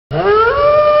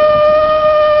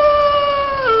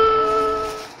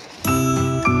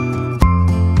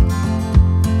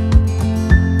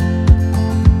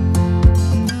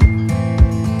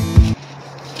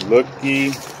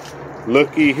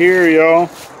Looky here, y'all.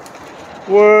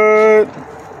 What?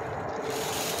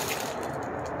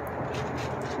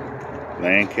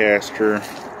 Lancaster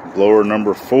blower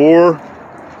number 4.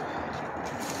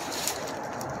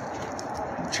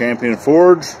 Champion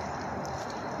Forge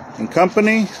and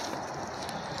Company.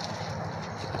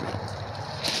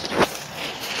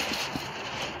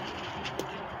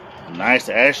 Nice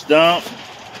ash dump.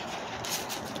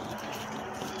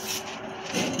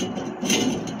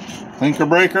 Clinker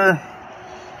breaker.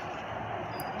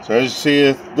 So as you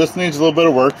see, this needs a little bit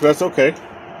of work, but that's okay.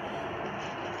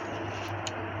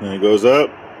 Then it goes up,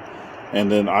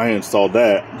 and then I installed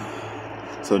that.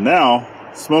 So now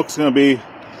smoke's going to be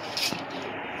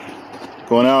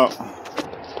going out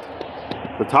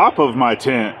the top of my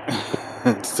tent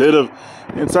instead of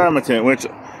inside my tent, which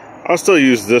I'll still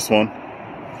use this one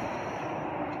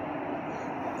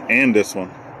and this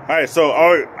one. Alright, so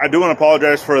I do want to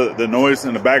apologize for the noise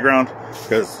in the background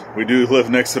because we do live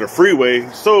next to the freeway,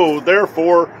 so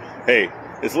therefore, hey,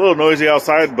 it's a little noisy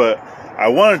outside, but I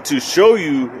wanted to show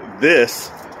you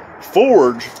this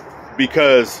forge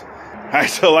because,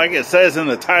 so like it says in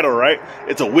the title, right,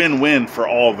 it's a win-win for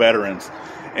all veterans.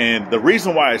 And the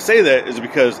reason why I say that is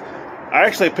because I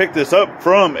actually picked this up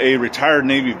from a retired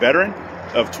Navy veteran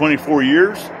of 24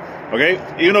 years, okay?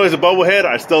 Even though he's a bubblehead,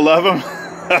 I still love him.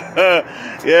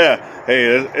 Yeah,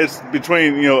 hey, it's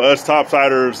between, you know, us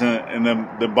topsiders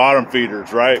and the bottom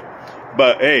feeders, right?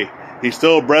 But hey, he's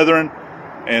still a brethren,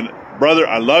 and brother,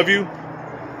 I love you.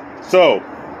 So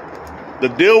the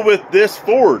deal with this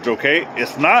forge, okay,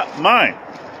 it's not mine,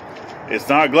 it's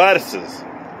not Gladys's,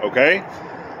 okay?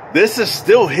 This is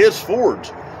still his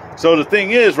forge. So the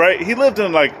thing is, right, he lived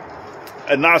in like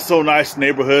a not so nice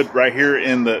neighborhood right here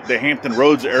in the Hampton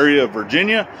Roads area of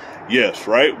Virginia. Yes,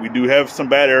 right, we do have some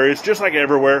bad areas, just like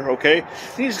everywhere, okay?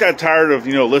 He just got tired of,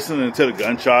 you know, listening to the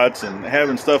gunshots and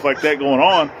having stuff like that going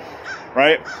on,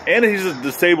 right? And he's a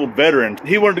disabled veteran.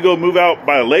 He wanted to go move out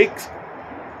by the lakes,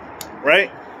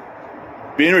 right?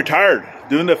 Being retired,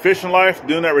 doing the fishing life,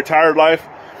 doing that retired life.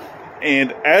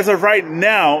 And as of right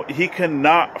now, he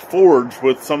cannot forge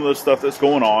with some of the stuff that's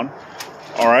going on,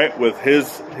 all right, with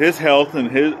his health and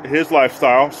his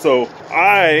lifestyle. So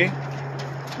I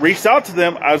reached out to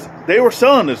them as they were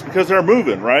selling this because they're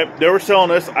moving, right? They were selling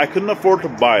this. I couldn't afford to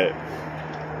buy it.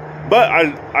 But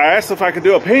I asked if I could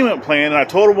do a payment plan, and I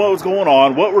told them what was going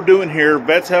on, what we're doing here,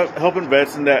 vets helping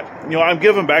vets, and that, you know, I'm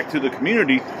giving back to the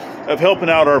community of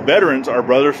helping out our veterans, our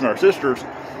brothers and our sisters,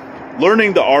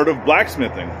 learning the art of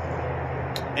blacksmithing.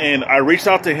 And I reached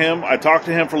out to him. I talked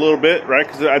to him for a little bit, right?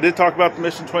 Because I did talk about the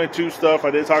Mission 22 stuff.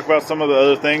 I did talk about some of the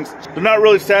other things. They're not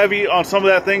really savvy on some of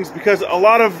that things because a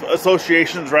lot of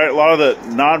associations, right? A lot of the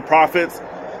nonprofits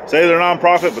say they're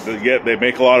nonprofit, but yet they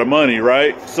make a lot of money,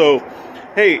 right? So,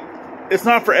 hey, it's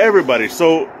not for everybody.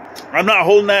 So I'm not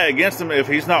holding that against him if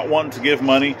he's not wanting to give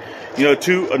money, you know,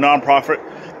 to a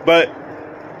nonprofit. But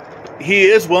he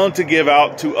is willing to give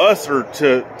out to us or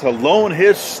to loan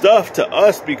his stuff to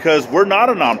us because we're not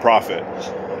a nonprofit.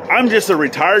 I'm just a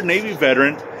retired Navy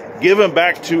veteran giving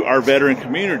back to our veteran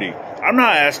community. I'm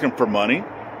not asking for money,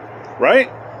 right?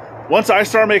 Once I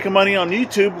start making money on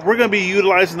YouTube, we're going to be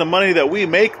utilizing the money that we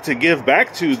make to give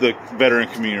back to the veteran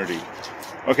community.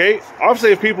 Okay?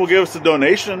 Obviously, if people give us a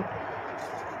donation,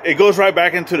 it goes right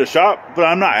back into the shop, but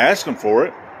I'm not asking for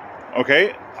it.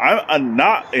 Okay? I'm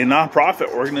not a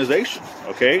nonprofit organization,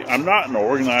 okay? I'm not an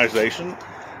organization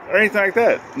or anything like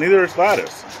that. Neither is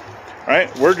Gladys, right?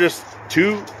 We're just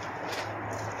two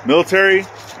military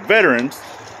veterans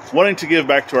wanting to give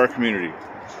back to our community.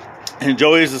 And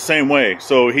Joey's the same way.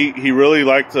 So he really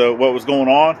liked what was going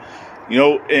on, you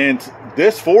know, and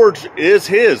this forge is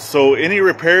his. So any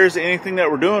repairs, anything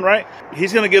that we're doing, right,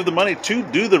 he's going to give the money to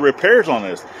do the repairs on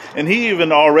this. And he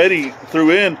even already threw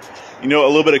in, you know, a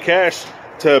little bit of cash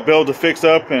to be able to fix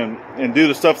up and do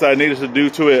the stuff that I needed to do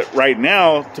to it right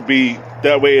now to be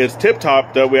that way it's tip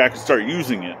top, that way I can start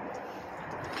using it.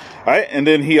 All right, and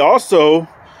then he also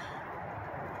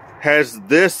has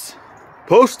this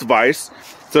post vise,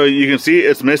 so you can see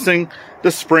it's missing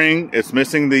the spring, it's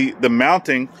missing the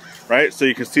mounting, right? So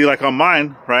you can see like on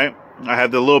mine, right, I have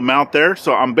the little mount there.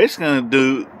 So I'm basically going to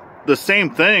do the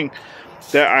same thing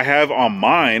that I have on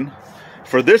mine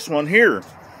for this one here.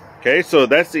 Okay, so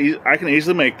that's I can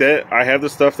easily make that. I have the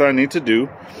stuff that I need to do.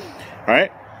 All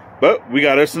right, but we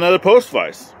got us another post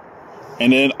vise.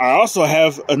 And then I also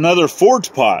have another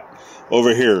forge pot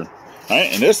over here. All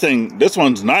right, and this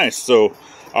one's nice. So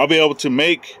I'll be able to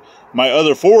make my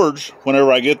other forge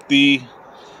whenever I get the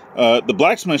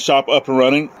blacksmith shop up and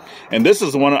running. And this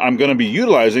is the one I'm going to be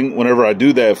utilizing whenever I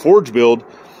do that forge build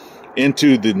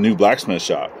into the new blacksmith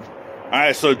shop. All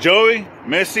right, so Joey,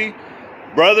 Missy,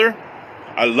 brother,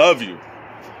 I love you.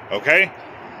 Okay?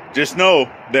 Just know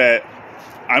that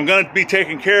I'm going to be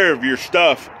taking care of your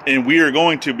stuff, and we are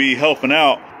going to be helping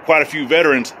out quite a few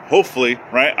veterans, hopefully,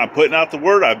 right? I'm putting out the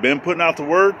word. I've been putting out the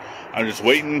word. I'm just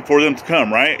waiting for them to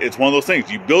come, right? It's one of those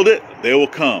things. You build it, they will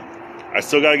come. I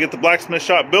still got to get the blacksmith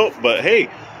shop built, but hey,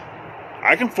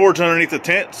 I can forge underneath the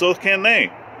tent, so can they,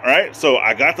 all right? So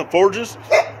I got the forges.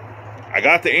 I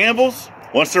got the anvils.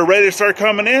 Once they're ready to start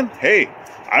coming in, hey,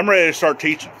 I'm ready to start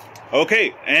teaching.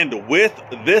 Okay, and with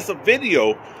this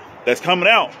video that's coming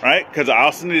out, right? Because I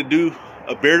also need to do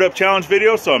a beard up challenge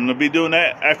video, so I'm gonna be doing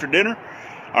that after dinner.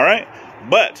 All right,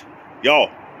 but y'all,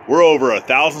 we're over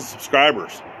 1,000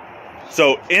 subscribers.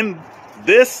 So in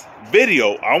this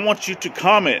video, I want you to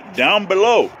comment down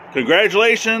below,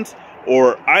 congratulations,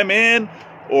 or I'm in,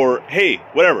 or hey,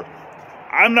 whatever.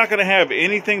 I'm not gonna have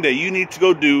anything that you need to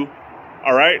go do,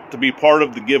 all right, to be part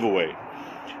of the giveaway.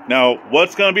 Now,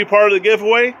 what's gonna be part of the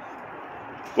giveaway?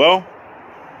 Well,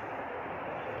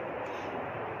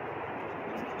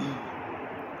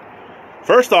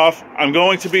 first off, I'm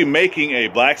going to be making a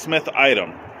blacksmith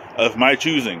item of my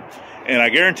choosing, and I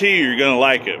guarantee you're going to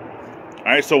like it. All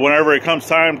right, so whenever it comes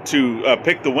time to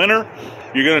pick the winner,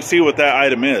 you're going to see what that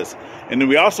item is. And then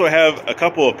we also have a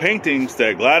couple of paintings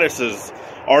that Gladys has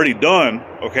already done.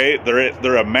 Okay,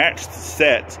 they're a matched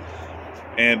set,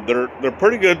 and they're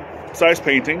pretty good size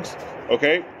paintings.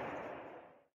 Okay.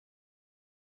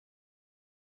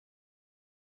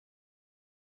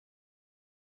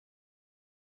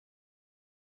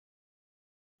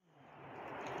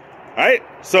 Alright,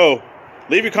 so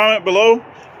leave your comment below.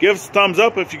 Give us a thumbs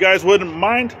up if you guys wouldn't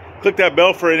mind. Click that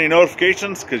bell for any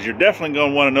notifications, because you're definitely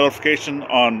going to want a notification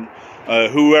on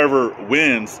whoever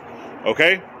wins.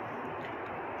 Okay?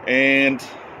 And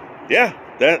yeah,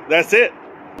 that's it.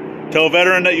 Tell a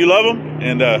veteran that you love them,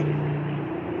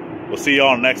 and we'll see you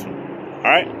all on the next one.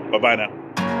 Alright, bye-bye now.